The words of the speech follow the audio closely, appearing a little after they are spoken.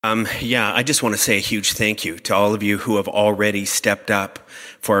I just want to say a huge thank you to all of you who have already stepped up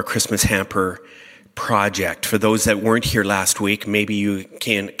for our Christmas hamper project. For those that weren't here last week, maybe you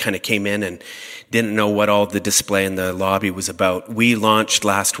kind of came in and didn't know what all the display in the lobby was about. We launched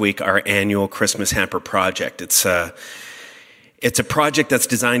last week our annual Christmas hamper project. It's a project that's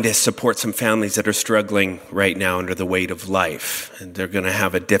designed to support some families that are struggling right now under the weight of life, and they're going to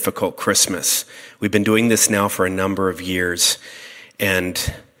have a difficult Christmas. We've been doing this now for a number of years,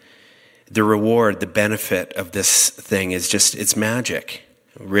 and the reward, the benefit of this thing is it's magic.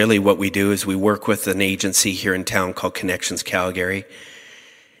 Really what we do is we work with an agency here in town called Connections Calgary,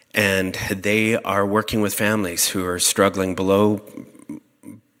 and they are working with families who are struggling below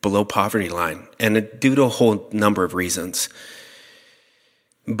poverty line, and due to a whole number of reasons.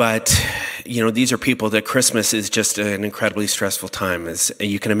 But, these are people that Christmas is just an incredibly stressful time. As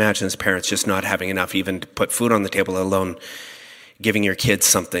you can imagine, as parents, just not having enough even to put food on the table, let alone giving your kids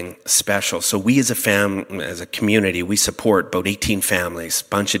something special. So we as a community, we support about 18 families,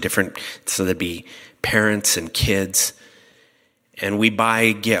 bunch of different, so there'd be parents and kids, and we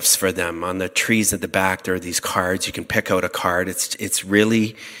buy gifts for them. On the trees at the back, there are these cards. You can pick out a card. It's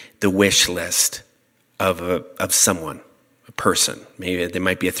really the wish list of someone, a person. Maybe there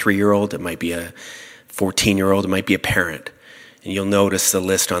might be a 3-year-old, it might be a 14-year-old, it might be a parent. And you'll notice the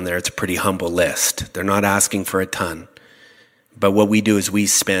list on there, it's a pretty humble list. They're not asking for a ton. But what we do is we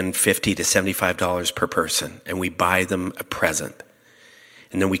spend $50 to $75 per person, and we buy them a present.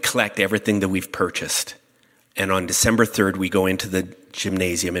 And then we collect everything that we've purchased. And on December 3rd, we go into the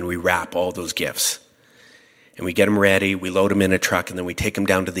gymnasium and we wrap all those gifts. And we get them ready, we load them in a truck, and then we take them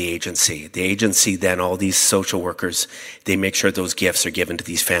down to the agency. The agency then, all these social workers, they make sure those gifts are given to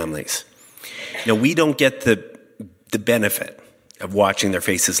these families. Now, we don't get the benefit of watching their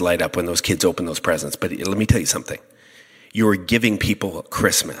faces light up when those kids open those presents. But let me tell you something. You're giving people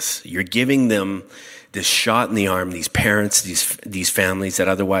Christmas. You're giving them this shot in the arm, these parents, these families that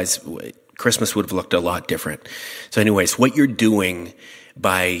otherwise Christmas would have looked a lot different. So anyways, what you're doing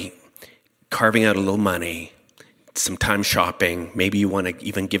by carving out a little money, some time shopping, maybe you want to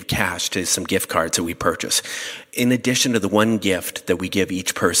even give cash to some gift cards that we purchase. In addition to the one gift that we give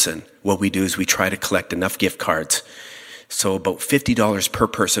each person, what we do is we try to collect enough gift cards. So about $50 per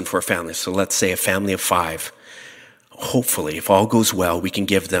person for a family. So let's say a family of 5. Hopefully, if all goes well, we can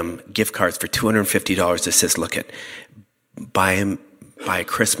give them gift cards for $250 that says, look, buy a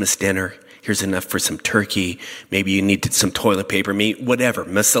Christmas dinner. Here's enough for some turkey. Maybe you need some toilet paper, whatever,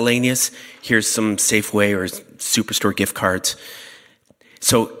 miscellaneous. Here's some Safeway or Superstore gift cards.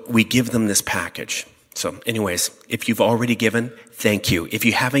 So we give them this package. So anyways, if you've already given, thank you. If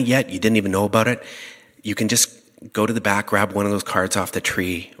you haven't yet, you didn't even know about it, you can just go to the back, grab one of those cards off the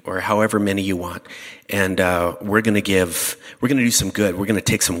tree, or however many you want. And we're going to do some good. We're going to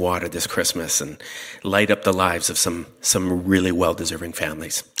take some water this Christmas and light up the lives of some really well-deserving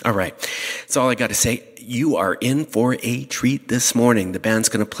families. All right. That's all I got to say. You are in for a treat this morning. The band's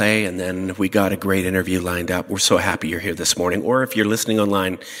going to play, and then we got a great interview lined up. We're so happy you're here this morning. Or if you're listening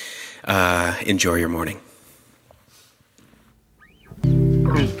online, enjoy your morning.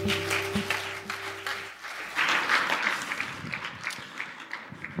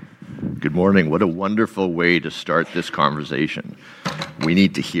 Good morning. What a wonderful way to start this conversation. We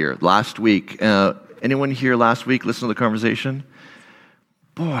need to hear. Last week, anyone here last week listen to the conversation?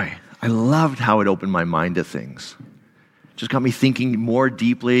 Boy, I loved how it opened my mind to things. Just got me thinking more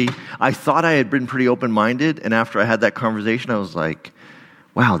deeply. I thought I had been pretty open-minded, and after I had that conversation, I was like,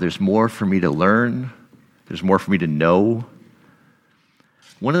 wow, there's more for me to learn. There's more for me to know.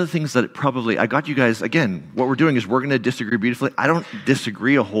 One of the things that I got you guys, again, what we're doing is we're going to disagree beautifully. I don't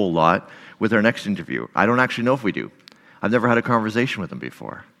disagree a whole lot with our next interview. I don't actually know if we do. I've never had a conversation with them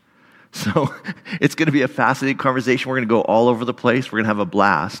before. So it's going to be a fascinating conversation. We're going to go all over the place. We're going to have a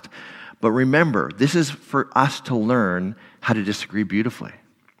blast. But remember, this is for us to learn how to disagree beautifully.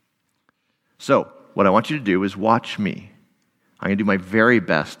 So what I want you to do is watch me. I'm going to do my very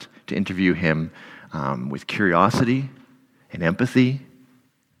best to interview him with curiosity and empathy.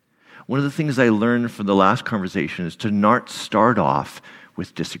 One of the things I learned from the last conversation is to not start off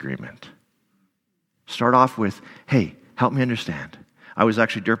with disagreement. Start off with, hey, help me understand. I was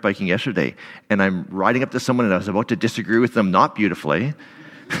actually dirt biking yesterday, and I'm riding up to someone, and I was about to disagree with them, not beautifully.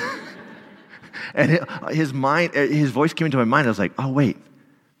 And his voice came into my mind. I was like, oh, wait,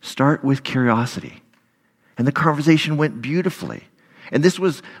 start with curiosity. And the conversation went beautifully. And this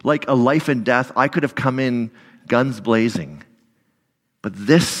was like a life and death. I could have come in guns blazing. But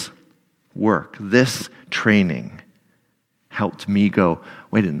this work, this training helped me go,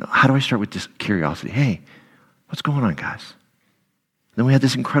 wait a minute, how do I start with this curiosity? Hey, what's going on, guys? Then we had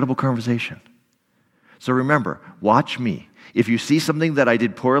this incredible conversation. So remember, watch me. If you see something that I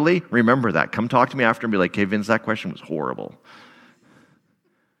did poorly, remember that. Come talk to me after and be like, hey, Vince, that question was horrible.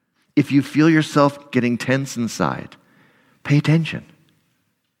 If you feel yourself getting tense inside, pay attention.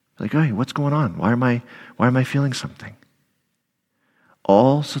 Like, hey, what's going on? Why am I feeling something?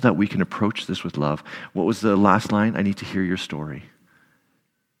 All so that we can approach this with love. What was the last line? I need to hear your story.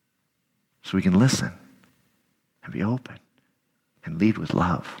 So we can listen and be open and lead with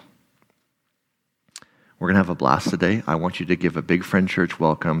love. We're going to have a blast today. I want you to give a big Friend Church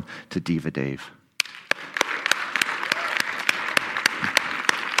welcome to DevaDave.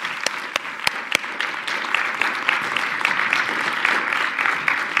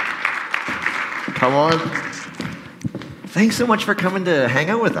 Come on. Thanks so much for coming to hang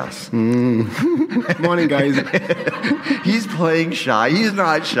out with us. Morning, guys. He's playing shy. He's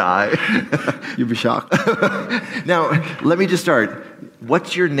not shy. You'd be shocked. Now, let me just start.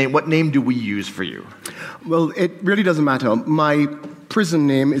 What's your name? What name do we use for you? Well, it really doesn't matter. My prison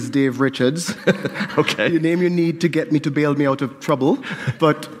name is Dave Richards. Okay. The name you need to get me to bail me out of trouble.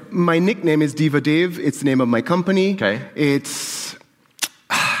 But my nickname is DevaDave. It's the name of my company. Okay. It's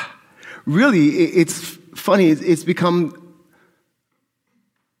really, it's funny. It's become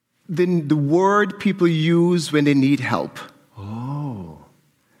the word people use when they need help. Oh.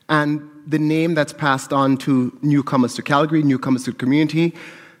 And the name that's passed on to newcomers to Calgary, newcomers to the community,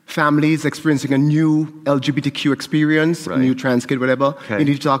 families experiencing a new LGBTQ experience, Right. a new trans kid, whatever. Okay. You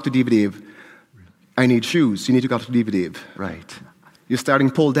need to talk to DevaDave. I need shoes. You need to go to DevaDave. Right. You're starting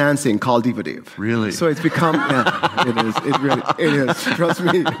pole dancing, call DevaDave. Really? So it's become, yeah, it is. It is. Trust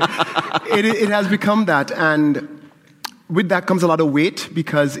me. It has become that. And with that comes a lot of weight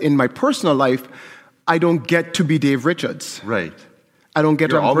because in my personal life, I don't get to be Dave Richards. Right. I don't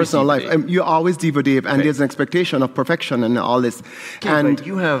get You're to have a always personal life. DevaDave. You're always DevaDave, and Okay. there's an expectation of perfection and all this. Okay, and but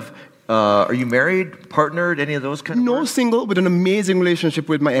you have, are you married, partnered, any of those kind of no words? single, with an amazing relationship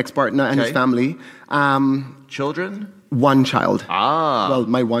with my ex-partner and his Okay. family. Children? One child. Ah. Well,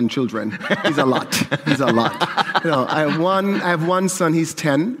 my one children. He's a lot. He's a lot. I have one son. He's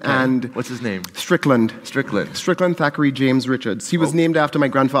 10, and What's his name? Strickland. Strickland. Strickland Thackeray James Richards. He was named after my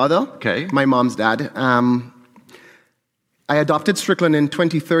grandfather. Okay. My mom's dad. I adopted Strickland in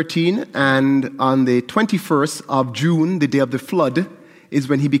 2013, and on the 21st of June, the day of the flood, is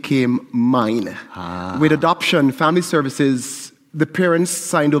when he became mine. With adoption, family services, the parents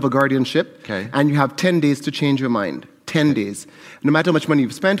signed over guardianship, Okay. and you have 10 days to change your mind. 10 days. No matter how much money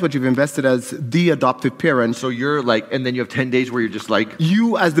you've spent, what you've invested as the adoptive parent, So you're like, and then you have 10 days where you're just like,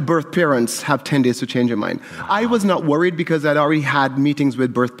 you, as the birth parents, have 10 days to change your mind. I was not worried because I'd already had meetings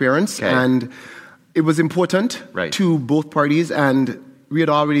with birth parents, Okay. and it was important Right. to both parties, and we had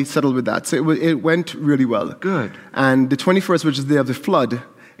already settled with that. So it went really well. Good. And the 21st, which is the day of the flood,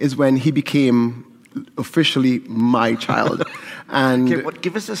 is when he became officially my child. And okay,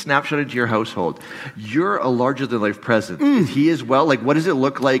 give us a snapshot into your household. You're a larger-than-life presence. Is he as well? Like, what does it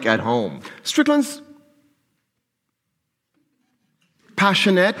look like at home? Strickland's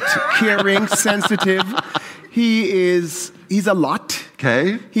passionate, caring, sensitive. He's a lot.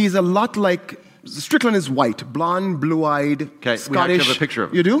 Okay. He's a lot like Strickland is white, blonde, blue-eyed, Okay, we Scottish. actually have a picture of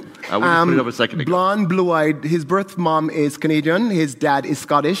him. You do? We just put it up a second ago. Blonde, blue-eyed. His birth mom is Canadian. His dad is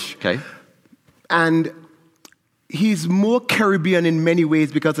Scottish. Okay. And he's more Caribbean in many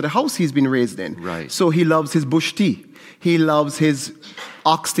ways because of the house he's been raised in. Right. So he loves his bush tea. He loves his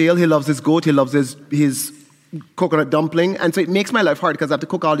oxtail. He loves his goat. He loves his coconut dumpling. And so it makes my life hard because I have to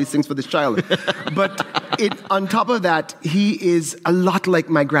cook all these things for this child. But on top of that, he is a lot like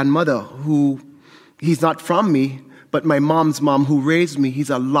my grandmother, who he's not from me, but my mom's mom who raised me, he's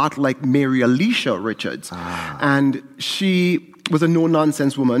a lot like Mary Alicia Richards. And she was a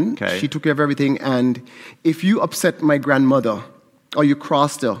no-nonsense woman. Okay. She took care of everything. And if you upset my grandmother or you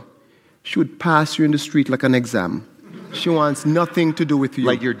crossed her, she would pass you in the street like an exam. She wants nothing to do with you.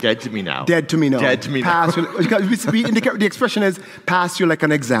 Like you're dead to me now. Dead to me now. Dead to me pass now. You, the expression is pass you like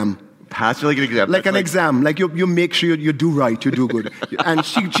an exam. Pass you like an exam. Like That's an exam. Like you make sure you do right, you do good. And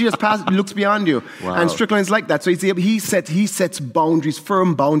she just looks beyond you. Wow. And Strickland's like that. So he sets boundaries,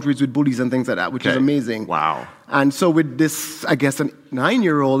 firm boundaries with bullies and things like that, which is Okay. amazing. Wow. And so with this, I guess, a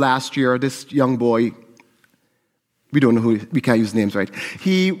 9-year-old last year, this young boy, we don't know who, we can't use names, right?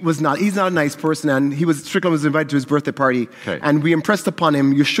 He's not a nice person, and Strickland was invited to his birthday party. Okay. And we impressed upon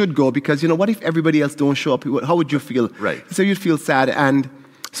him, you should go, because, what if everybody else don't show up? How would you feel? Right. So you'd feel sad. And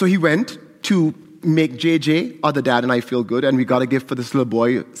so he went to make JJ, other dad, and I feel good, and we got a gift for this little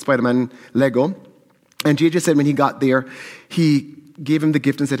boy, Spider-Man Lego. And JJ said when he got there, he gave him the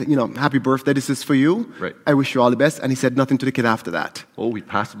gift and said, happy birthday, this is for you. Right. I wish you all the best. And he said nothing to the kid after that. Oh, we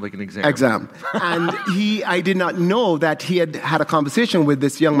passed him like an exam. And I did not know that he had had a conversation with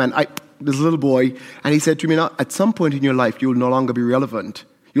this young man, this little boy, and he said to me, at some point in your life, you'll no longer be relevant.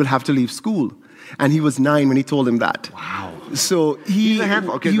 You'll have to leave school. And he was 9 when he told him that. Wow. So he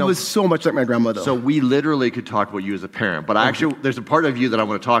was so much like my grandmother. So we literally could talk about you as a parent, but there's a part of you that I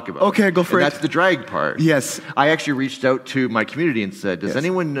want to talk about. Okay, go for it. That's the drag part. Yes. I actually reached out to my community and said, does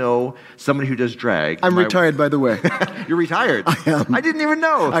anyone know somebody who does drag? I'm retired, by the way. You're retired? I am. I didn't even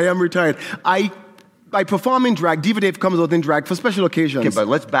know. I am retired. I perform in drag. DevaDave comes out in drag for special occasions. Okay, but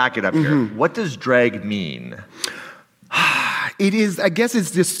let's back it up here. What does drag mean? It is, I guess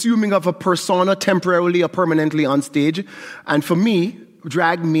it's the assuming of a persona temporarily or permanently on stage. And for me,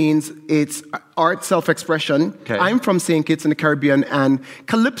 drag means it's art, self-expression. Okay. I'm from St. Kitts in the Caribbean, and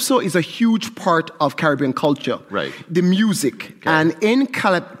calypso is a huge part of Caribbean culture. Right. The music. Okay. And in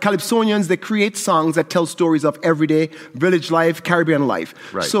Calypsonians, they create songs that tell stories of everyday village life, Caribbean life.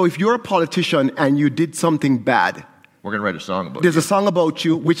 Right. So if you're a politician and you did something bad, we're going to write a song about there's a song about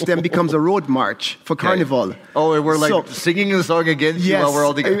you, which then becomes a road march for Carnival. Oh, and we're singing the song against you while we're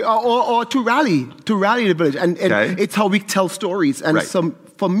all together. Or to rally the village. And it's how we tell stories. And so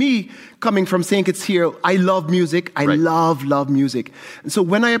for me, coming from St. Kitts here, I love music. I love music. And so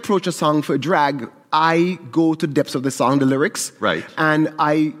when I approach a song for drag, I go to the depths of the song, the lyrics. Right. And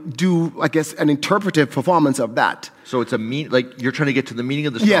I do, I guess, an interpretive performance of that. So it's you're trying to get to the meaning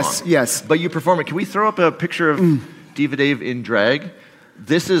of the song. Yes. But you perform it. Can we throw up a picture of DevaDave in drag?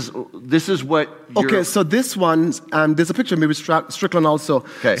 This is what you're... Okay, so this one, there's a picture of me with Strickland also.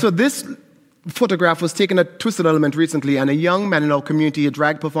 Okay. So this photograph was taken at Twisted Element recently, and a young man in our community, a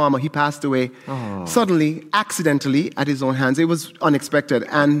drag performer, he passed away suddenly, accidentally, at his own hands. It was unexpected.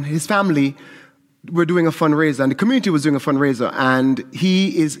 And his family were doing a fundraiser, and the community was doing a fundraiser, and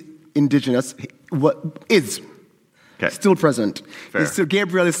he is indigenous, still present.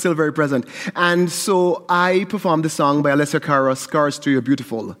 Gabriel is still very present. And so I performed the song by Alessia Cara, Scars to Your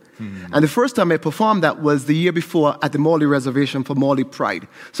Beautiful. And the first time I performed that was the year before at the Morley Reservation for Morley Pride.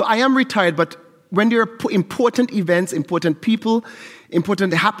 So I am retired, but when there are important events, important people,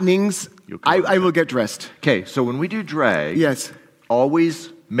 important happenings, I will get dressed. Okay, so when we do drag, always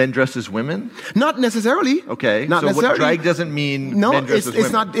men dressed as women? Not necessarily. Okay. Not necessarily. What drag doesn't mean men dressed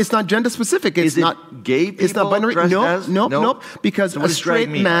as women? It's not gender specific. Is it gay people it's not binary. dressed as? Nope. Because so a straight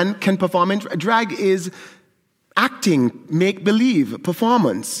man can perform in drag is acting, make believe,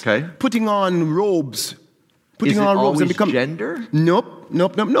 performance. Okay. Putting on robes. Is it always gender? Nope.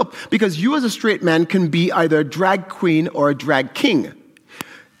 Because you as a straight man can be either a drag queen or a drag king.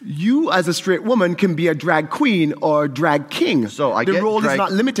 You, as a straight woman, can be a drag queen or a drag king. So the role is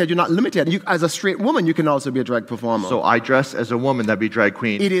not limited. You're not limited. As a straight woman, you can also be a drag performer. So I dress as a woman, that'd be drag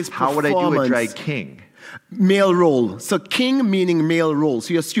queen. It is How would I do a drag king? Male role. So king meaning male role.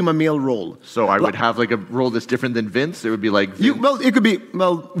 So you assume a male role. So I would have like a role that's different than Vince? It would be like Vince? It could be,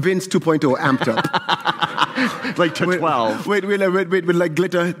 Vince 2.0 amped up. Like to 12. With like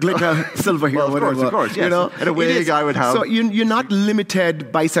glitter silver here. Of course, yes. And a wig I would have. So you're not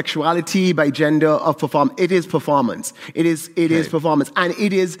limited by sexuality, by gender of performance. It is performance. It is performance. And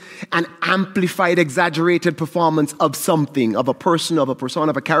it is an amplified, exaggerated performance of something, of a person, of a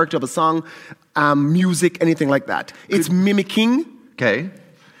persona, of a character, of a song, music, anything like that. It's mimicking. Okay.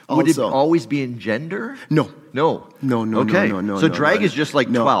 Would it always be in gender? No. Okay. No. So drag is just like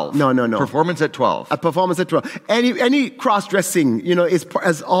 12. No. Performance at 12. A performance at 12. Any cross-dressing,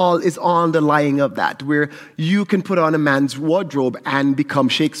 is all the lying of that, where you can put on a man's wardrobe and become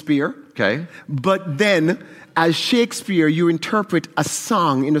Shakespeare. Okay. But then, as Shakespeare, you interpret a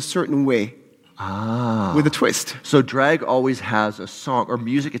song in a certain way. With a twist. So drag always has a song or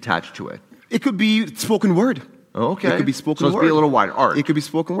music attached to it. It could be spoken word. Okay. It could be spoken word. So let's be a little wide. Art. It could be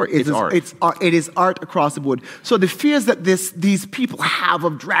spoken word. It's art. It is art across the board. So the fears that these people have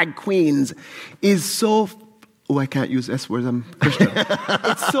of drag queens is so... Oh, I can't use S words. I'm Christian.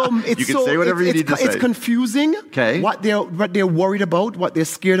 You can say whatever you need to say. It's confusing. Okay. What they're worried about, what they're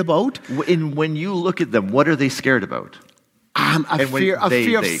scared about. When you look at them, what are they scared about? A fear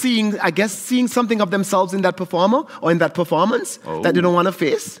of seeing something of themselves in that performer or in that performance that they don't want to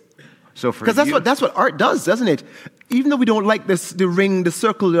face. So because that's what art does, doesn't it? Even though we don't like the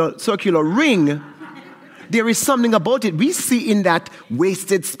circular ring, there is something about it we see in that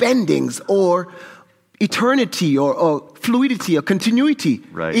wasted spendings or eternity or fluidity or continuity.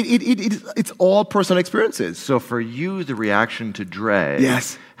 Right. It's all personal experiences. So for you, the reaction to drag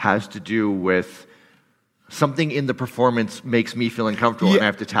has to do with something in the performance makes me feel uncomfortable and I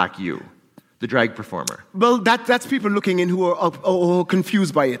have to attack you. the drag performer? Well, that's people looking in who are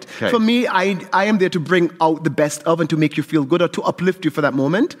confused by it. Okay. For me, I am there to bring out the best of and to make you feel good or to uplift you for that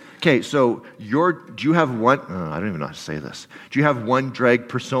moment. Okay, so do you have one, I don't even know how to say this. Do you have one drag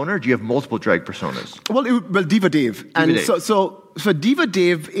persona or do you have multiple drag personas? Well, DevaDave. And DevaDave. so for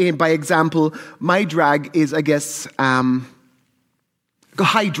DevaDave, by example, my drag is, I guess,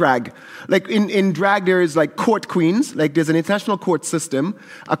 high drag. Like in drag, there is like court queens. Like there's an international court system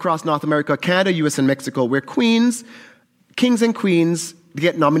across North America, Canada, US, and Mexico, where kings and queens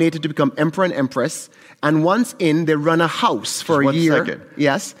get nominated to become emperor and empress. And once in, they run a house for a year. 1 second.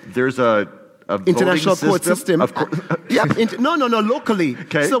 Yes. There's a international voting court system. Of course. No, locally.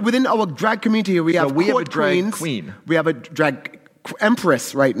 Okay. So within our drag community, we have we have court a drag queens. queen. We have a drag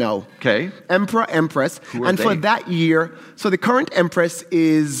empress right now. Okay. Emperor, empress. Who are and for they? that year, so the current empress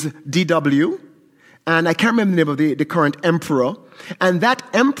is DW, and I can't remember the name of the current emperor. And that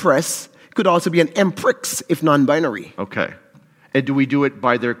empress could also be an emprix if non-binary. Okay. And do we do it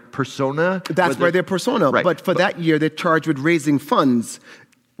by their persona? That's by their persona. Right. But for that year, they're charged with raising funds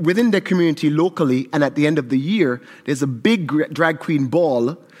within their community locally, and at the end of the year, there's a big drag queen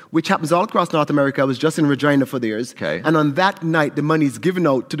ball, which happens all across North America. I was just in Regina for theirs. Okay. And on that night, the money is given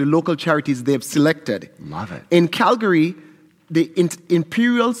out to the local charities they've selected. Love it. In Calgary, the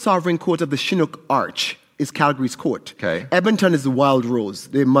Imperial Sovereign Court of the Chinook Arch is Calgary's court. Okay. Edmonton is the Wild Rose.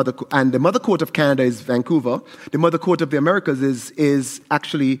 And the Mother Court of Canada is Vancouver. The Mother Court of the Americas is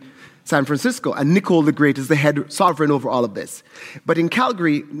actually San Francisco, and Nicole the Great is the head sovereign over all of this. But in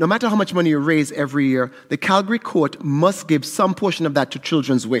Calgary, no matter how much money you raise every year, the Calgary court must give some portion of that to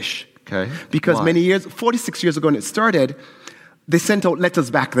Children's Wish. Okay. Because Why? 46 years ago when it started, they sent out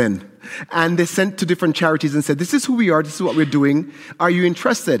letters back then. And they sent to different charities and said, this is who we are, this is what we're doing. Are you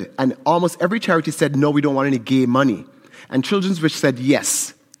interested? And almost every charity said, no, we don't want any gay money. And Children's Wish said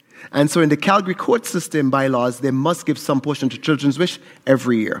yes. And so in the Calgary court system bylaws, they must give some portion to Children's Wish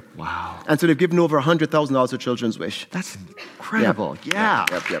every year. Wow. And so they've given over $100,000 to Children's Wish. That's incredible. Yeah.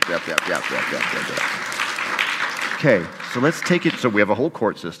 Yep. Okay, so let's take it. So we have a whole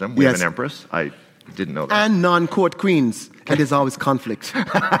court system. We have an empress. I didn't know that. And non-court queens. And there's always conflict.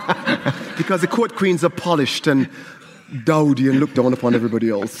 Because the court queens are polished and dowdy and look down upon everybody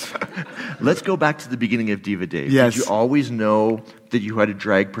else. Let's go back to the beginning of DevaDave. Yes. Did you always know that you had a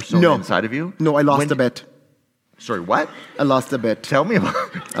drag persona inside of you? No, I lost a bet. Sorry, what? I lost a bet. Tell me about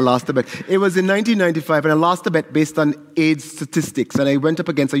it. I lost a bet. It was in 1995, and I lost a bet based on AIDS statistics. And I went up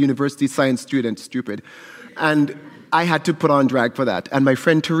against a university science student, stupid. And I had to put on drag for that. And my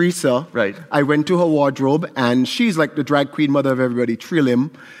friend Teresa, right. I went to her wardrobe, and she's like the drag queen mother of everybody,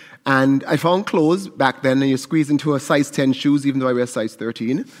 Trilim. And I found clothes back then, and you squeeze into a size 10 shoes, even though I wear size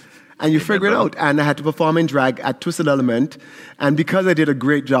 13. And you figure it out. And I had to perform in drag at Twisted Element. And because I did a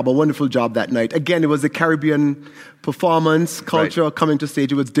great job, a wonderful job that night, again, it was a Caribbean performance, culture coming to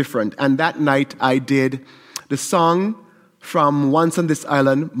stage. It was different. And that night, I did the song from Once on This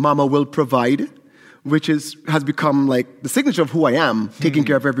Island, Mama Will Provide, which has become like the signature of who I am, taking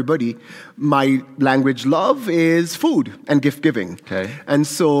care of everybody. My language love is food and gift giving. Okay. And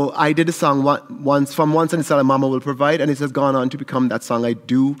so I did a song once on This Island, Mama Will Provide, and it has gone on to become that song I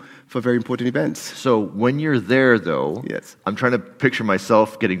do for very important events. So when you're there, though, yes. I'm trying to picture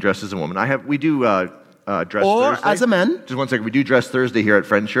myself getting dressed as a woman. We do Dress Thursday. Or as a man. Just 1 second. We do Dress Thursday here at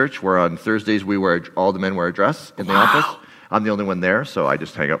Friends Church, where on Thursdays all the men wear a dress in the office. I'm the only one there, so I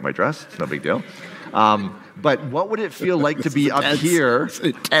just hang up my dress. It's no big deal. But what would it feel like to be up here? It's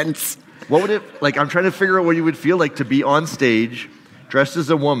intense. What would it, I'm trying to figure out what you would feel like to be on stage, dressed as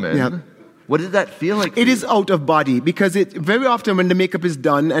a woman. Yeah. What did that feel like? It is out of body, because very often when the makeup is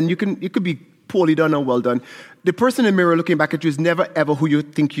done, and it could be poorly done or well done, the person in the mirror looking back at you is never ever who you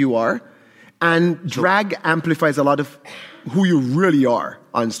think you are. And drag amplifies a lot of who you really are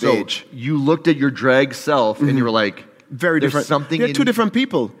on stage. So you looked at your drag self and you were like, very there's different. Something They're two different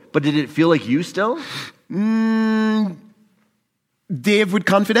people. But did it feel like you still? Dave with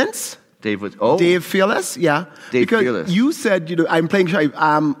confidence. Dave fearless, yeah. Dave because fearless. You said, I'm playing shy.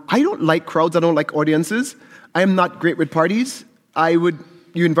 I don't like crowds. I don't like audiences. I am not great with parties. You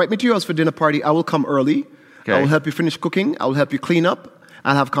invite me to your house for dinner party, I will come early. Okay. I will help you finish cooking. I will help you clean up.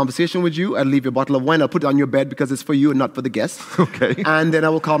 I'll have a conversation with you. I'll leave you a bottle of wine. I'll put it on your bed because it's for you and not for the guests. Okay. And then I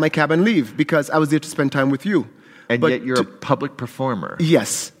will call my cab and leave because I was there to spend time with you. And yet you're a public performer.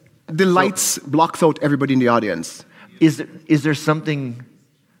 Yes. The lights blocks out everybody in the audience. Is there something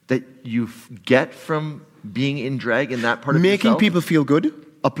that you get from being in drag in that part of Making yourself? people feel good,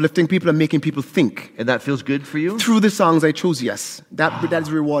 uplifting people, and making people think. And that feels good for you? Through the songs I chose, yes. That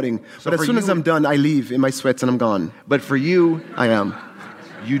is rewarding. So but as soon as I'm done, I leave in my sweats and I'm gone. But for you... I am.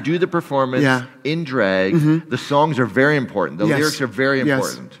 You do the performance in drag. The songs are very important. The lyrics are very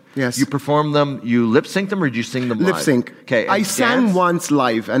important. Yes. You perform them, you lip sync them, or do you sing them live? Lip sync. Okay. I sang once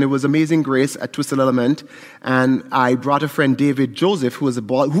live, and it was Amazing Grace at Twisted Element. And I brought a friend, David Joseph, who is a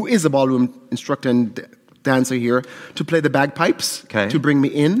ballroom instructor and dancer here, to play the bagpipes, to bring me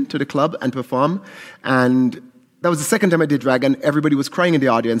in to the club and perform. And that was the second time I did drag, and everybody was crying in the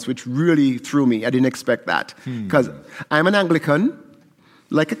audience, which really threw me. I didn't expect that. Because I'm an Anglican,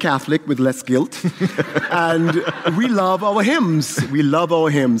 like a Catholic with less guilt. And we love our hymns. We love our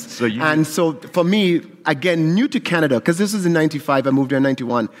hymns. So for me, again, new to Canada, because this was in 95, I moved here in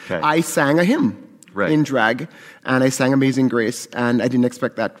 91, I sang a hymn in drag, and I sang Amazing Grace, and I didn't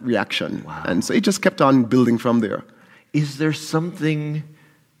expect that reaction. Wow. And so it just kept on building from there. Is there something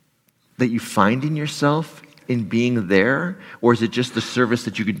that you find in yourself in being there, or is it just the service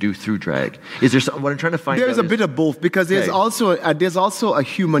that you can do through drag? Is there what I'm trying to find? There's a bit of both, because there's also a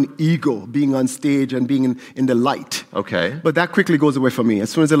human ego being on stage and being in the light. Okay. But that quickly goes away from me. As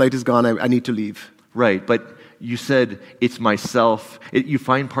soon as the light is gone, I need to leave. Right, but you said it's myself. You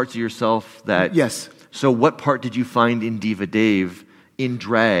find parts of yourself that... Yes. So what part did you find in DevaDave in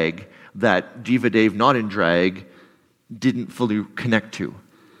drag that DevaDave not in drag didn't fully connect to?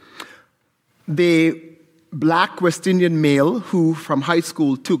 The Black West Indian male who from high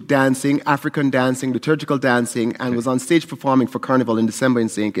school took dancing, African dancing, liturgical dancing, and was on stage performing for Carnival in December in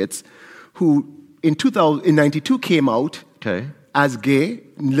St. Kitts, who in 92 came out as gay,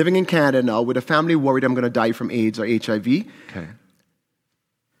 living in Canada now with a family worried I'm going to die from AIDS or HIV.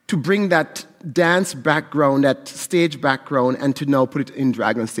 To bring that dance background, that stage background, and to now put it in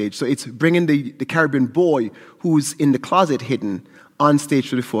drag on stage. So it's bringing the Caribbean boy who's in the closet hidden on stage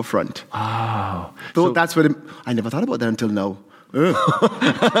to the forefront. Oh. So that's what I never thought about that until now.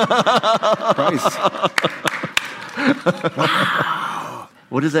 Christ. Wow.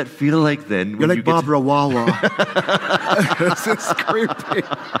 What does that feel like then? You're like Barbara Wawa. This is creepy.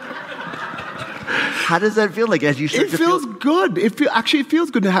 How does that feel like as you start to feels good. It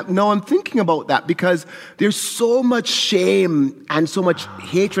feels good to have. Now I'm thinking about that because there's so much shame and so much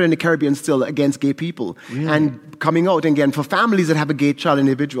hatred in the Caribbean still against gay people. Really? And coming out again for families that have a gay child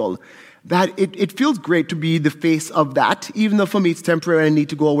individual. That it feels great to be the face of that, even though for me it's temporary and I need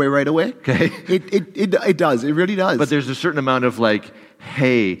to go away right away. Okay. It does. It really does. But there's a certain amount of like,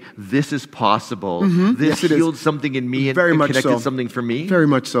 hey, this is possible. This healed something in me and connected something for me. Very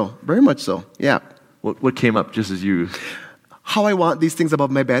much so. Very much so. Yeah. What came up just as you... How I want these things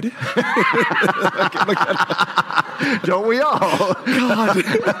above my bed. Don't we all? God.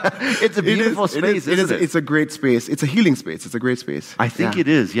 It's a beautiful space, isn't it? It's a great space. It's a healing space. It's a great space. I think it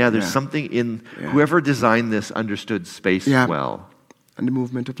is. Yeah, there's something in... Whoever designed this understood space well. And the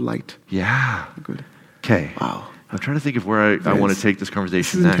movement of light. Yeah. Good. Okay. Wow. I'm trying to think of where I want to take this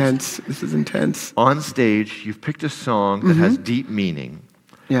conversation next. This is intense. On stage, you've picked a song that has deep meaning.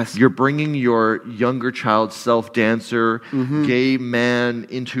 Yes. You're bringing your younger child, self-dancer, gay man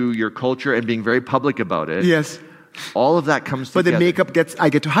into your culture and being very public about it. Yes. All of that comes together. But the makeup I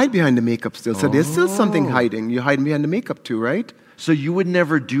get to hide behind the makeup still. So there's still something hiding. You're hiding behind the makeup too, right? So you would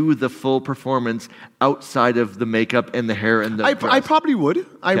never do the full performance outside of the makeup and the hair and the I probably would.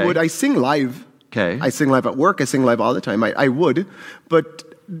 I would. I sing live. Okay. I sing live at work. I sing live all the time. I would. But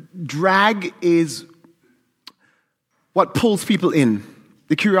drag is what pulls people in.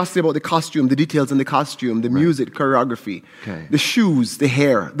 The curiosity about the costume, the details in the costume, the music, choreography, the shoes, the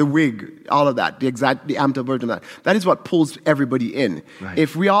hair, the wig, all of that, the amped up version of that. That is what pulls everybody in. Right.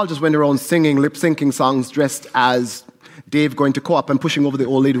 If we all just went around singing, lip-syncing songs dressed as Dave going to co-op and pushing over the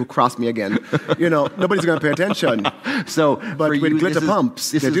old lady who crossed me again, nobody's going to pay attention. But with glitter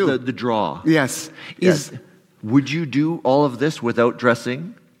pumps, this they is do. The draw. Yes. Would you do all of this without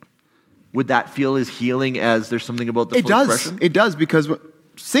dressing? Would that feel as healing as there's something about the full expression? It does, because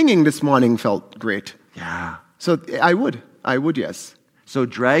singing this morning felt great. Yeah. So I would, yes. So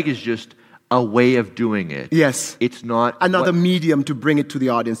drag is just a way of doing it. Yes. It's not... Another medium to bring it to the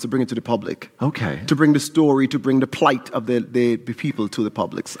audience, to bring it to the public. Okay. To bring the story, to bring the plight of the people to the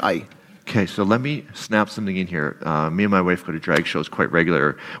public's eye. Okay, so let me snap something in here. Me and my wife go to drag shows quite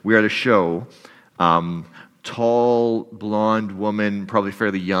regular. We're at a show... tall, blonde woman, probably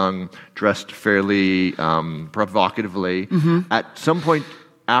fairly young, dressed fairly provocatively. At some point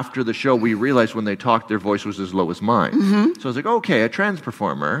after the show, we realized when they talked, their voice was as low as mine. So I was like, okay, a trans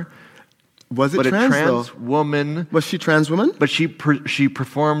performer. Was it but trans, a trans though? woman. Was she trans woman? But she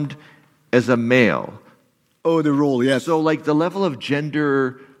performed as a male. Oh, the role, yes. So like the level of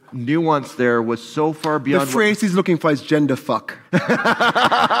gender nuance there was so far beyond... The phrase he's looking for is gender fuck.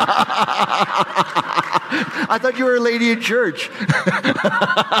 I thought you were a lady in church.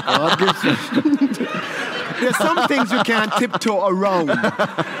 God gives you. There's some things you can't tiptoe around.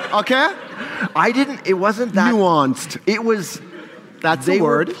 Okay? It wasn't that nuanced. It was. That's they the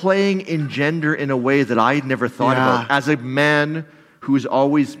word. were playing in gender in a way that I had never thought about. As a man who's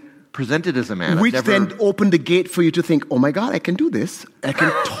always presented as a man. Which then opened the gate for you to think, oh my God, I can do this. I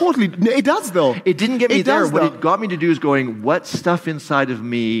can totally. It does, though. It didn't get me there. Does, what it got me to do is going, what stuff inside of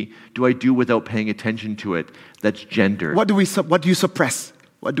me do I do without paying attention to it that's gender? What do you suppress?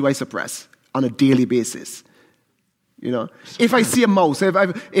 What do I suppress on a daily basis? You know, if I see a mouse,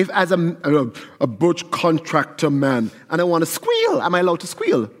 if as a butch contractor man, and I want to squeal, am I allowed to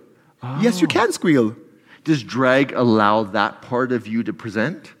squeal? Oh. Yes, you can squeal. Does drag allow that part of you to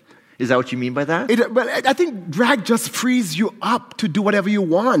present? Is that what you mean by that? But I think drag just frees you up to do whatever you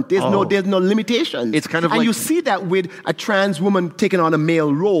want. There's no limitations. It's kind of and you see that with a trans woman taking on a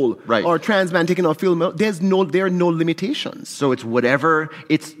male role, right, or a trans man taking on a female. There are no limitations. So it's whatever.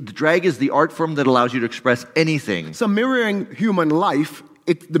 Drag is the art form that allows you to express anything. So mirroring human life,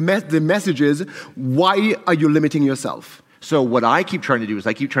 the message is, why are you limiting yourself? So what I keep trying to do is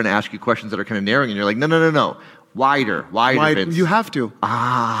I keep trying to ask you questions that are kind of narrowing, and you're like, no. Wider, Vince. You have to.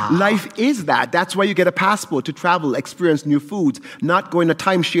 Life is that. That's why you get a passport to travel, experience new foods, not go in a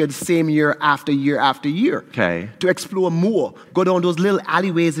timeshare the same year after year after year. Okay. To explore more. Go down those little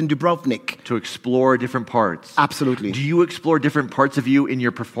alleyways in Dubrovnik. To explore different parts. Absolutely. Do you explore different parts of you in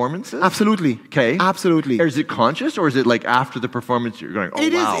your performances? Absolutely. Okay. Absolutely. Or is it conscious, or is it like after the performance you're going,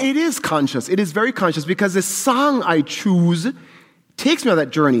 wow? It is conscious. It is very conscious because the song I choose takes me on that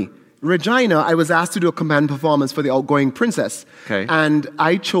journey. Regina, I was asked to do a command performance for the Outgoing Princess. Okay. And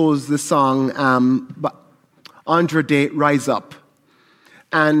I chose the song Andre Day, Rise Up.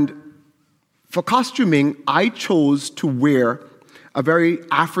 And for costuming, I chose to wear a very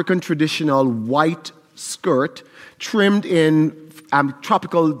African traditional white skirt trimmed in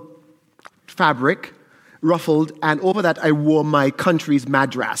tropical fabric, ruffled, and over that I wore my country's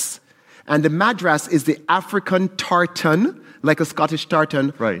madras. And the madras is the African tartan, like a Scottish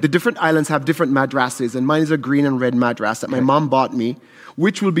tartan. Right. The different islands have different madrasses, and mine is a green and red madras that my mom bought me,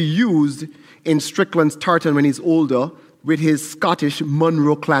 which will be used in Strickland's tartan when he's older with his Scottish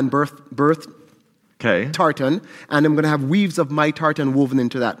Munro clan birth tartan, and I'm going to have weaves of my tartan woven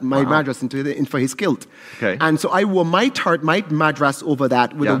into that, my madras for his kilt. Okay. And so I wore my madras over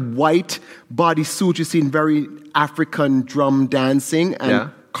that with a white bodysuit you see in very African drum dancing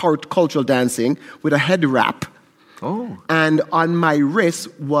and cultural dancing with a head wrap. Oh. And on my wrist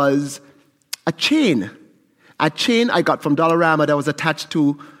was a chain. A chain I got from Dollarama that was attached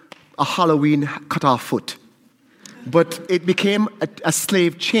to a Halloween cut-off foot. But it became a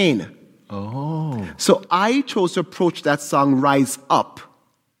slave chain. Oh. So I chose to approach that song, Rise Up,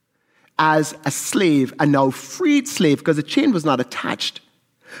 as a slave, a now freed slave, because the chain was not attached.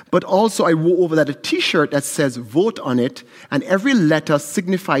 But also I wore over that a T-shirt that says vote on it, and every letter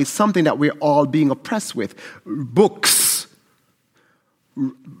signifies something that we're all being oppressed with. Books,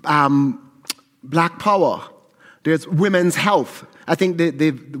 black power, there's women's health. I think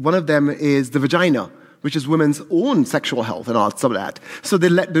one of them is the vagina, which is women's own sexual health and all some of that. So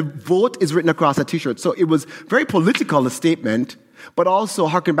the vote is written across a T-shirt. So it was very political, the statement, but also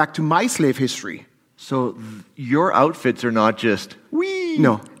harken back to my slave history. So your outfits are not just wee.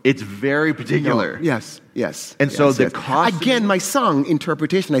 No. It's very particular. No. Yes. And so the costume... Again, my song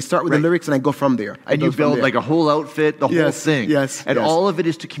interpretation, I start with the lyrics and I go from there. And you build like a whole outfit, the whole thing. Yes. And all of it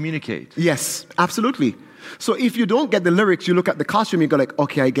is to communicate. Yes, absolutely. So if you don't get the lyrics, you look at the costume, you go like,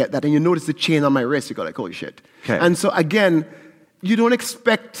 okay, I get that. And you notice the chain on my wrist, you go like, holy shit. Okay. And so again, you don't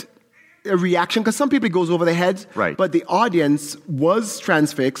expect a reaction because some people it goes over their heads. Right. But the audience was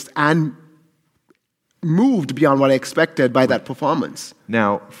transfixed and moved beyond what I expected by that performance.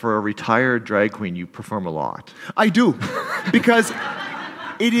 Now, for a retired drag queen, you perform a lot. I do. Because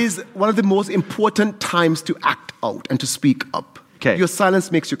it is one of the most important times to act out and to speak up. Okay. Your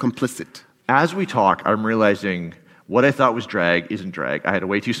silence makes you complicit. As we talk, I'm realizing what I thought was drag isn't drag. I had a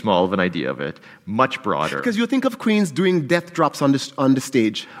way too small of an idea of it. Much broader. Because you think of queens doing death drops on the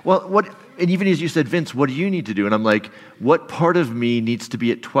stage. Well, and even as you said, Vince, what do you need to do? And I'm like, what part of me needs to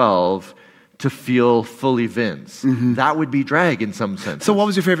be at 12 to feel fully Vince? Mm-hmm. That would be drag in some sense. So what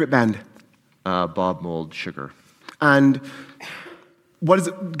was your favorite band? Bob Mould, Sugar. And what is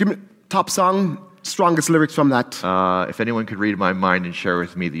it? Give me top song, strongest lyrics from that. If anyone could read my mind and share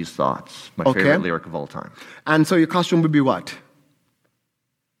with me these thoughts. My favorite lyric of all time. And so your costume would be what?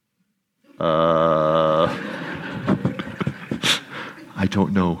 I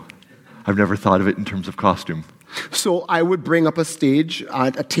don't know. I've never thought of it in terms of costume. So I would bring up a stage,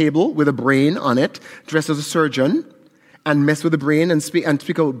 a table with a brain on it, dressed as a surgeon, and mess with the brain and speak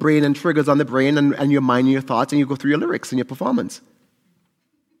about brain and triggers on the brain and your mind and your thoughts, and you go through your lyrics and your performance.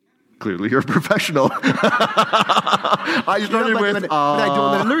 Clearly, you're a professional. I started with. But I don't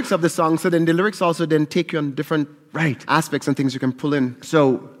know the lyrics of the song, so then the lyrics also then take you on different Right. aspects and things you can pull in.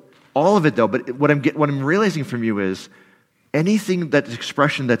 So all of it, though. But what I'm realizing from you is anything that's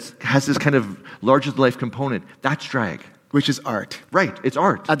expression that has this kind of larger-than-life component. That's drag. Which is art. Right. It's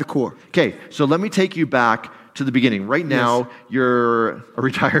art At the core. Okay. So let me take you back to the beginning. Right now, you're a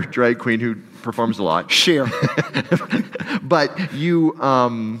retired drag queen who performs a lot. Share. But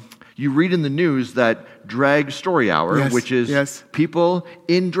you read in the news that Drag Story Hour, Yes, which is yes. people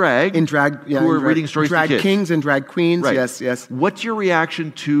in drag, In drag, yeah, who in are drag. reading stories drag to kids. kings and drag queens, Right. yes. What's your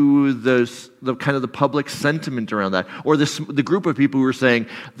reaction to the kind of the public sentiment around that, or the group of people who are saying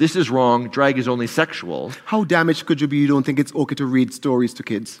this is wrong, drag is only sexual? How damaged could you be you don't think it's okay to read stories to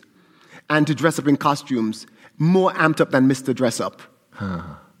kids? And to dress up in costumes, more amped up than Mr. Dress Up.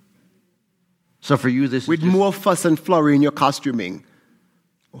 So for you, this With is just, more fuss and flurry in your costuming.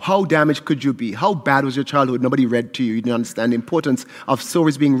 How damaged could you be? How bad was your childhood? Nobody read to you. You didn't understand the importance of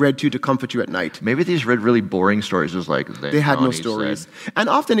stories being read to you to comfort you at night. maybe they just read really boring stories. It was like They had no Johnny stories. said. And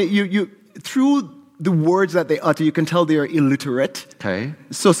often, you through the words that they utter, you can tell they are illiterate. Okay.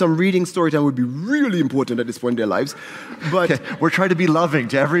 So some reading storytime would be really important at this point in their lives. But Okay, we're trying to be loving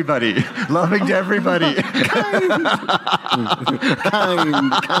to everybody. Loving to everybody.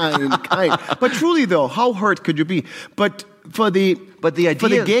 kind. But truly, though, how hurt could you be? But for the idea, for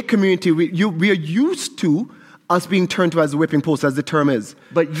the gay community, we are used to us being turned to as a whipping post, as the term is.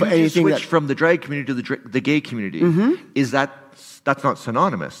 But you for just anything switched from the drag community to the gay community. Is that's not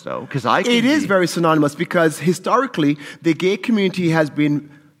synonymous though? Because It is very synonymous because historically, the gay community has been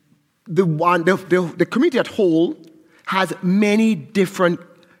the community at whole has many different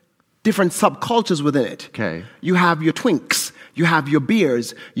subcultures within it. Okay. You have your twinks, you have your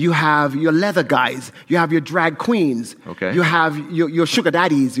beers, you have your leather guys, you have your drag queens, Okay. you have your sugar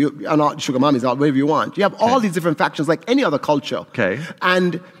daddies, not sugar mommies, whatever you want. You have all these different factions like any other culture. Okay.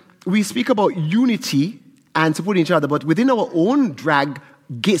 And we speak about unity and supporting each other, but within our own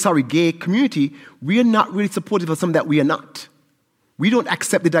gay community, we are not really supportive of something that we are not. We don't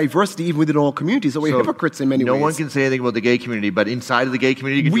accept the diversity even within our community, so we're hypocrites in many ways. No one can say anything about the gay community, but inside of the gay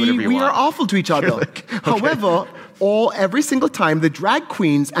community, you can do whatever you we want. are awful to each other. However, every single time, the drag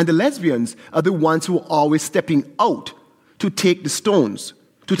queens and the lesbians are the ones who are always stepping out to take the stones,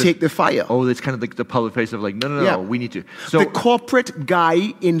 to take the fire. Oh, that's kind of like the public face of like, no, we need to. So the corporate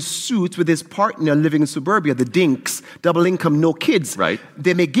guy in suits with his partner living in suburbia, the dinks, double income, no kids. Right.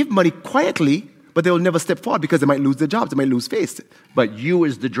 They may give money quietly, but they will never step forward because they might lose their jobs, they might lose face. But you,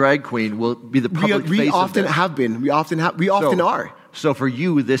 as the drag queen, will be the public face We of often this. have been. We often are. So for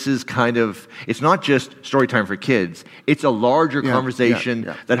you, this is kind of, it's not just story time for kids. It's a larger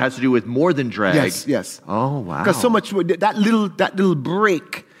conversation that has to do with more than drag. Yes. Oh, wow. Because so much, that little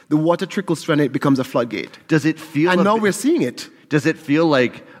break, the water trickles through and it becomes a floodgate. Does it feel... And now we're seeing it. Does it feel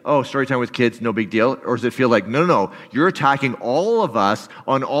like, oh, story time with kids, no big deal? Or does it feel like, no, you're attacking all of us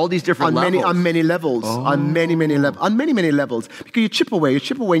on all these different levels? On many levels. Oh. On many levels. Because you chip away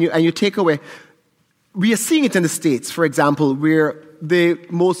and you take away. We are seeing it in the States, for example, where the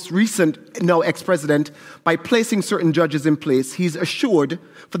most recent, now ex-president, by placing certain judges in place, he's assured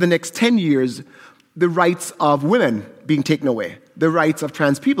for the next 10 years the rights of women being taken away, the rights of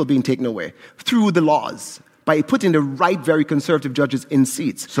trans people being taken away through the laws, by putting the right, very conservative judges in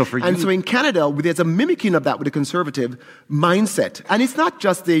seats. So for and you- so in Canada, there's a mimicking of that with a conservative mindset. And it's not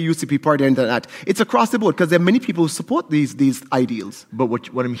just the UCP party and that. It's across the board, because there are many people who support these ideals. But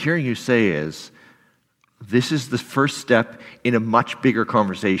what I'm hearing you say is, this is the first step in a much bigger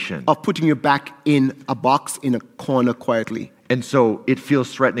conversation. Of putting you back in a box, in a corner quietly. And so it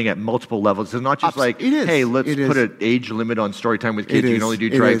feels threatening at multiple levels. It's not just like, It is. hey, let's It is. put an age limit on story time with kids. You can only do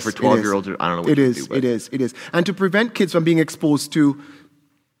It drag is. for It 12-year-olds. is. I don't know what It you is. can do. But It is. And to prevent kids from being exposed to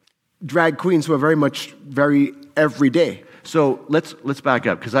drag queens who are very everyday. So let's back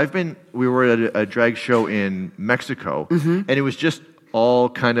up, because we were at a drag show in Mexico, and it was just all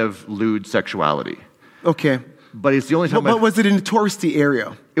kind of lewd sexuality. Okay. But it's the only time But was it in the touristy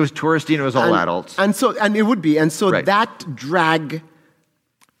area? it was touristy and it was all adults. And it would be. And so Right. that drag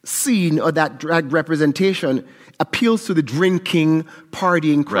scene or that drag representation appeals to the drinking,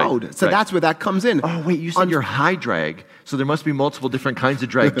 partying crowd. Right, So right. that's where that comes in. Oh, wait, you said you're high drag, so there must be multiple different kinds of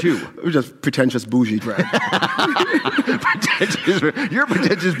drag, too. It was just pretentious bougie drag. You're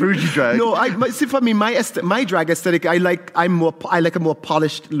pretentious bougie drag. No, see, for me, my drag aesthetic, I like a more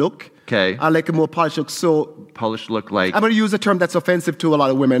polished look. Okay. I like a more polished look. So Polished look like... I'm going to use a term that's offensive to a lot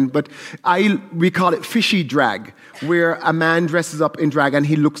of women, but we call it fishy drag, where a man dresses up in drag and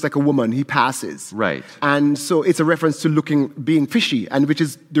he looks like a woman. He passes. Right. And so it's a reference to being fishy, and which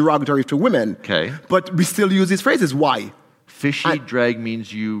is derogatory to women. Okay. But we still use these phrases. Why? Fishy drag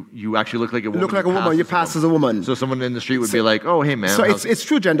means you actually look like a woman. Look like a woman. You pass as a woman. So someone in the street would be like, "Oh, hey, man." So it's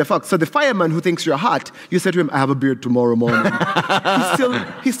true gender fuck. So the fireman who thinks you're hot, you say to him, "I have a beard tomorrow morning."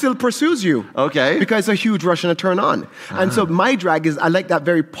 he still pursues you. Okay. Because it's a huge rush and a turn on. And so my drag is, I like that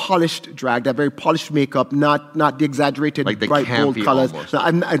very polished drag, that very polished makeup, not the exaggerated like the bright bold campy colors. almost.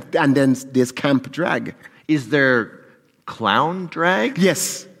 And then there's camp drag. Is there clown drag?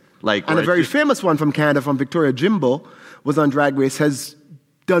 Yes. Like, and a very famous one from Canada, from Victoria, Jimbo, was on Drag Race, has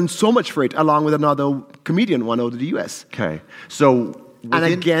done so much for it, along with another comedian one out of the US. Okay. So... And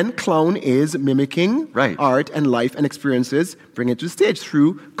again, clown is mimicking Right. art and life and experiences, bring it to the stage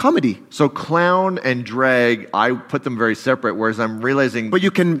through comedy. So clown and drag, I put them very separate, whereas I'm realizing... But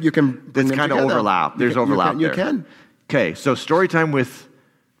you can bring There's them kind of together. overlap. There's overlap You there. can. Okay, so story time with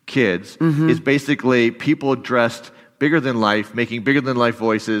kids is basically people dressed bigger than life, making bigger than life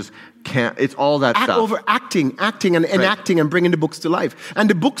voices. It's all that stuff. Acting and enacting and bringing the books to life. And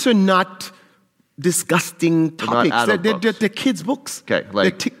the books are not disgusting topics. not adult books. They're kids' books. Okay,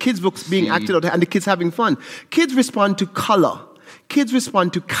 like they're kids' books being Seed. acted out, and the kids having fun. Kids respond to color. Kids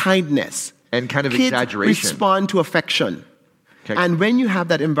respond to kindness. And kind of kids exaggeration. respond to affection. Okay. And when you have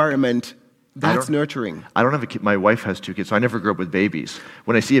that environment, that's don't- nurturing. I don't have a kid. My wife has 2 kids, so I never grew up with babies.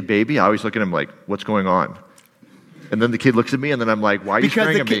 When I see a baby, I always look at him like, what's going on? And then the kid looks at me, and then I'm like, why are you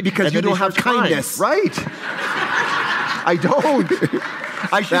staring at me? Because And you then don't he have starts crying. kindness. Right. I don't.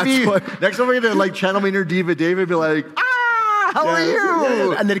 I should be, next time we're going to like channel me inner DevaDave and be like, how are you?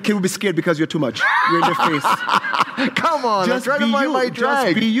 Yeah. And then the kid will be scared because you're too much. You're in their face. Come on, Just I'm trying to be find you. my Just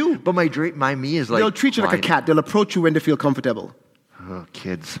drag. be you. But my me is like... They'll treat you like a whining. cat. They'll approach you when they feel comfortable. Oh,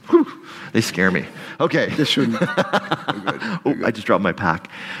 kids. Whew. They scare me. Okay. They shouldn't. Oh, I just dropped my pack.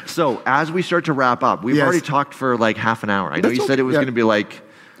 So as we start to wrap up, we've Yes. already talked for like half an hour. I know That's you said it was okay. going to be like...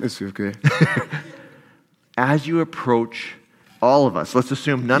 It's okay. As you approach all of us, let's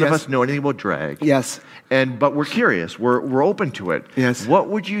assume none of Yes. us know anything about drag. Yes. But we're curious. We're open to it. Yes. What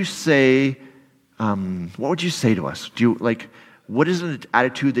would you say? What would you say to us? What is an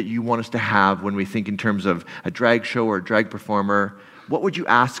attitude that you want us to have when we think in terms of a drag show or a drag performer? What would you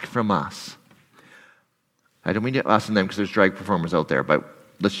ask from us? I don't mean to ask them because there's drag performers out there, but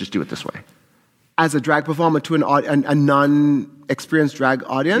let's just do it this way. As a drag performer to a non-experienced drag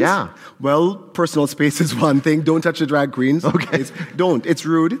audience? Yeah. Well, personal space is one thing. Don't touch the drag queens. Okay. Don't. It's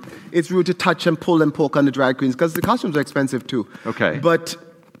rude. It's rude to touch and pull and poke on the drag queens because the costumes are expensive too. Okay. But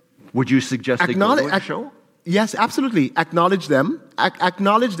Would you suggest they go to a acknowledge... show? Yes, absolutely. Acknowledge them.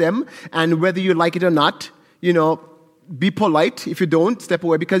 Acknowledge them. And whether you like it or not, be polite. If you don't, step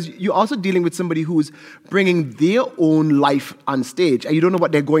away, because you're also dealing with somebody who's bringing their own life on stage, and you don't know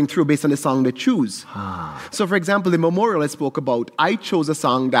what they're going through based on the song they choose. So, for example, the memorial I spoke about, I chose a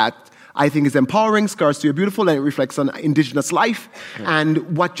song that I think is empowering, Scars to Your Beautiful, and it reflects on Indigenous life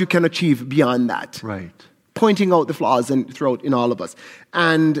and what you can achieve beyond that. Right. Pointing out the flaws throughout in all of us.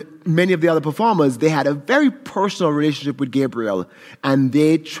 And many of the other performers, they had a very personal relationship with Gabriel, and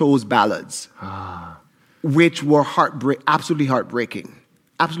they chose ballads. Which were absolutely heartbreaking.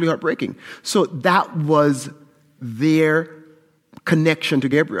 Absolutely heartbreaking. So that was their connection to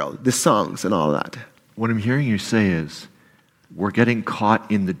Gabriel, the songs and all that. What I'm hearing you say is, we're getting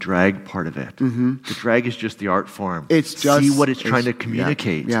caught in the drag part of it. The drag is just the art form. It's just... See what it's trying to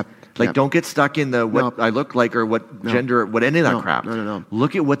communicate. Yeah. Don't get stuck in the what I look like or what gender, what any of that crap. No.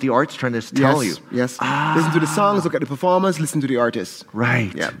 Look at what the art's trying to tell you. Yes. Listen to the songs, look at the performance, listen to the artists.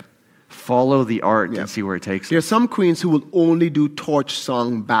 Right. Yeah. Follow the art and see where it takes There are us. some queens who will only do torch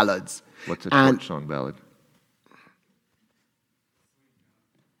song ballads. What's a torch song ballad?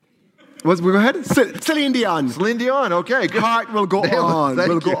 We go ahead? Celine Dion. Celine Dion, okay. Good. Heart will go on. Thank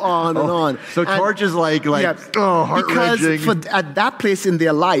Will go you. and on. So torch is like heart-wrenching. Because at that place in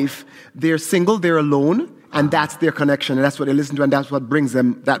their life, they're single, they're alone, and that's their connection, and that's what they listen to, and that's what brings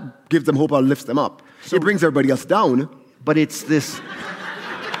them, that gives them hope or lifts them up. It brings everybody else down. But it's this...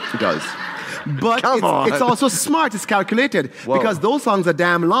 It does. But Come on. it's also smart, it's calculated, because those songs are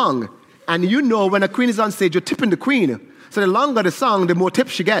damn long. And when a queen is on stage, you're tipping the queen. So the longer the song, the more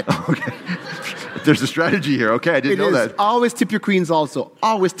tips you get. Okay. There's a strategy here. Okay, I didn't know that. Always tip your queens also.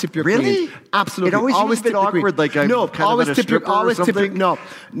 Always tip your Really? queens. Absolutely. It always seems a bit tip the queen. awkward, like I'm no, kind of always at a tip your, stripper or always tip something?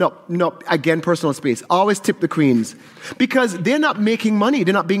 No. Again, personal space. Always tip the queens. Because they're not making money.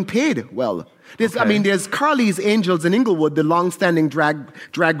 They're not being paid well. There's Carly's Angels in Inglewood, the long-standing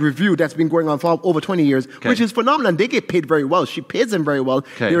drag review that's been going on for over 20 years, which is phenomenal. And they get paid very well. She pays them very well.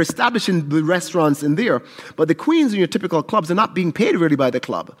 They're establishing the restaurants in there. But the queens in your typical clubs are not being paid really by the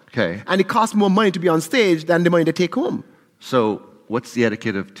club. Okay. And it costs more money to be on stage than the money they take home. So what's the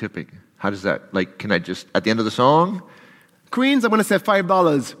etiquette of tipping? How does that, like, can I just, at the end of the song? Queens, I'm going to say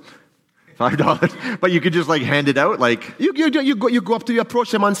 $5. $5, but you could just like hand it out, like you go up to you,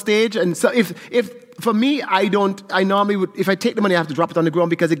 approach them on stage, and so if for me, I normally would, if I take the money, I have to drop it on the ground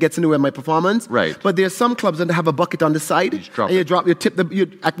because it gets in the way of my performance. Right. But there's some clubs that have a bucket on the side, you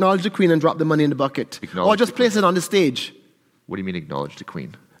acknowledge the queen and drop the money in the bucket, or just place it on the stage. What do you mean acknowledge the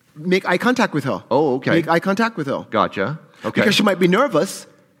queen? Make eye contact with her. Oh, okay. Make eye contact with her. Gotcha. Okay. Because she might be nervous,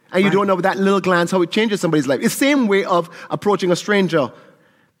 and you don't know with that little glance how it changes somebody's life. It's the same way of approaching a stranger.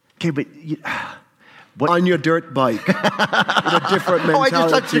 Okay, but on your dirt bike, with a different mentality. I just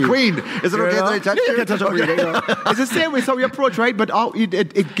touched the queen. Is it okay that I touch you? You can touch the queen. It's the same way, so we approach, right? But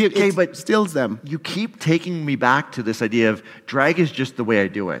it stills them. You keep taking me back to this idea of drag is just the way I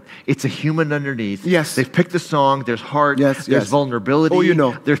do it. It's a human underneath. Yes. They've picked the song. There's heart. Yes. There's vulnerability. Oh, you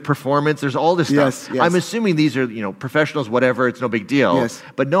know. There's performance. There's all this stuff. Yes. I'm assuming these are professionals. Whatever. It's no big deal. Yes.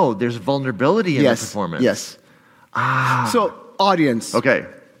 But no, there's vulnerability in the performance. Yes. So audience. Okay.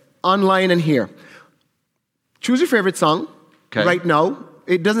 Online and here. Choose your favorite song right now.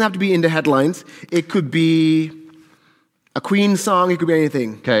 It doesn't have to be in the headlines. It could be a Queen song. It could be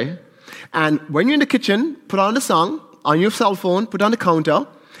anything. Okay. And when you're in the kitchen, put on the song on your cell phone, put on the counter,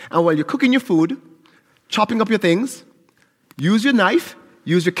 and while you're cooking your food, chopping up your things, use your knife,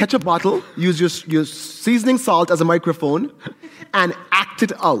 use your ketchup bottle, use your seasoning salt as a microphone, and act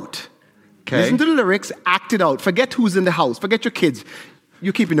it out. Okay. Listen to the lyrics, act it out. Forget who's in the house. Forget your kids.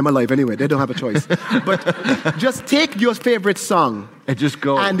 You're keeping them alive anyway. They don't have a choice. But just take your favorite song. And just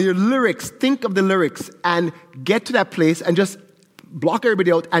go. And your lyrics, think of the lyrics, and get to that place and just block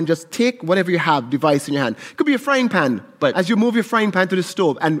everybody out and just take whatever you have, device in your hand. It could be a frying pan. But as you move your frying pan to the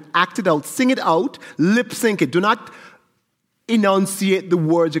stove and act it out, sing it out, lip sync it. Do not enunciate the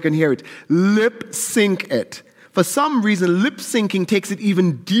words, you can hear it. Lip sync it. For some reason, lip syncing takes it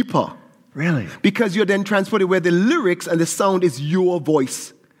even deeper. Really? Because you're then transported where the lyrics and the sound is your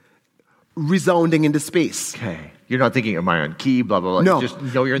voice resounding in the space. Okay. You're not thinking, am I on key, blah, blah, blah. No. You just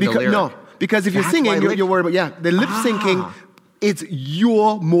know you're in the lyric. No, because if you're singing, you're worried about, the lip syncing, it's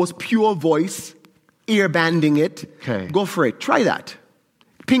your most pure voice, ear banding it. Okay. Go for it. Try that.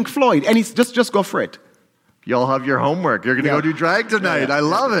 Pink Floyd, just go for it. Y'all have your homework. You're going to go do drag tonight. I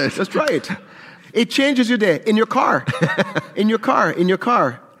love it. Just try it. It changes your day. In your car. In your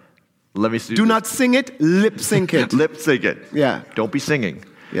car. Let me see. Do not sing it, lip sync it. Lip sync it. Yeah. Don't be singing.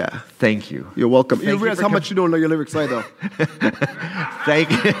 Yeah. Thank you. You're welcome. You realize how much you don't know your lyrics either.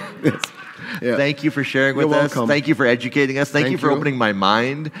 Thank you. Yes. Yeah. Thank you for sharing with You're us. welcome. Thank you for educating us. Thank you for opening my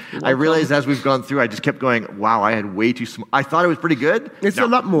mind. I realized as we've gone through, I just kept going, wow, I had way too small. I thought it was pretty good. It's a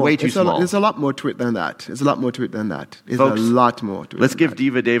lot more. Way too small. There's a lot more to it than that. Folks, a lot more to it. Let's give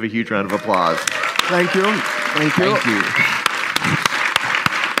DevaDave a huge round of applause. Thank you. Thank you. Thank you.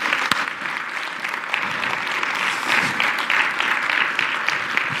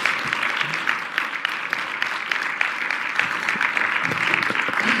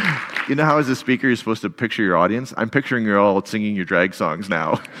 You know how as a speaker you're supposed to picture your audience? I'm picturing you all singing your drag songs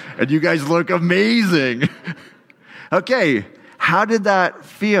now. And you guys look amazing. Okay, how did that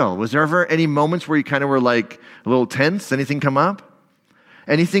feel? Was there ever any moments where you kind of were like a little tense? Anything come up?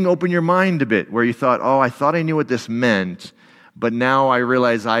 Anything open your mind a bit where you thought, oh, I thought I knew what this meant, but now I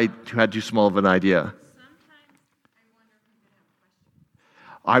realize I had too small of an idea?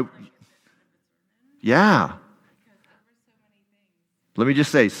 Yeah. Let me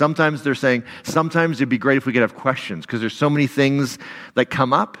just say, sometimes they're saying, sometimes it'd be great if we could have questions because there's so many things that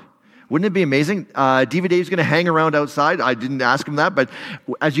come up. Wouldn't it be amazing? DevaDave's going to hang around outside. I didn't ask him that, but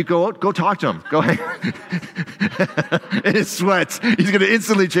as you go out, go talk to him. Go hang in his sweats. He's going to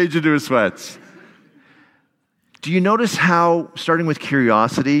instantly change into his sweats. Do you notice how starting with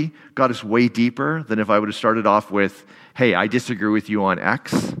curiosity got us way deeper than if I would have started off with, hey, I disagree with you on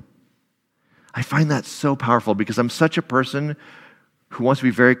X? I find that so powerful because I'm such a person who wants to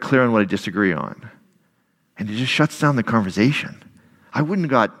be very clear on what I disagree on. And it just shuts down the conversation.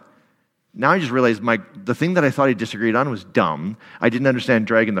 Now I just realized the thing that I thought I disagreed on was dumb. I didn't understand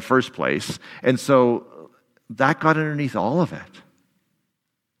drag in the first place. And so that got underneath all of it.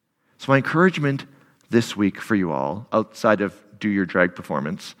 So my encouragement this week for you all, outside of do your drag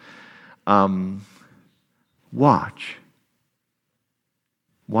performance, watch.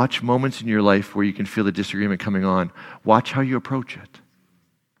 Watch moments in your life where you can feel the disagreement coming on. Watch how you approach it.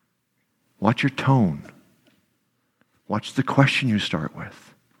 Watch your tone. Watch the question you start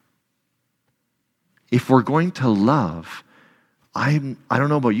with. If we're going to love, I don't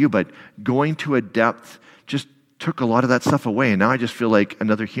know about you, but going to a depth just took a lot of that stuff away, and now I just feel like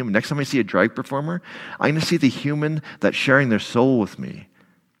another human. Next time I see a drag performer, I'm going to see the human that's sharing their soul with me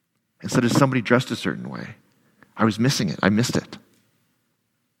instead of somebody dressed a certain way. I was missing it. I missed it.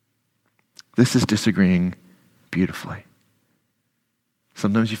 This is disagreeing beautifully.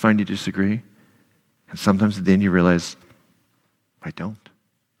 Sometimes you find you disagree, and sometimes at the end you realize, I don't.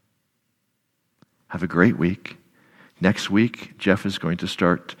 Have a great week. Next week, Jeff is going to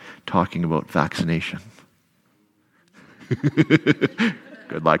start talking about vaccination.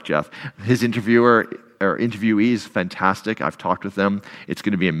 Good luck, Jeff. His interviewee is fantastic. I've talked with them. It's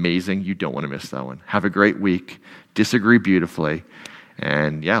going to be amazing. You don't want to miss that one. Have a great week. Disagree beautifully.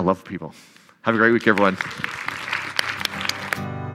 And yeah, love people. Have a great week, everyone.